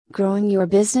Growing your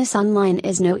business online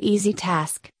is no easy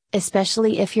task,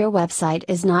 especially if your website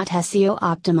is not SEO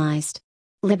optimized.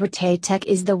 Liberté Tech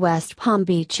is the West Palm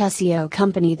Beach SEO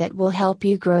company that will help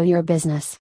you grow your business.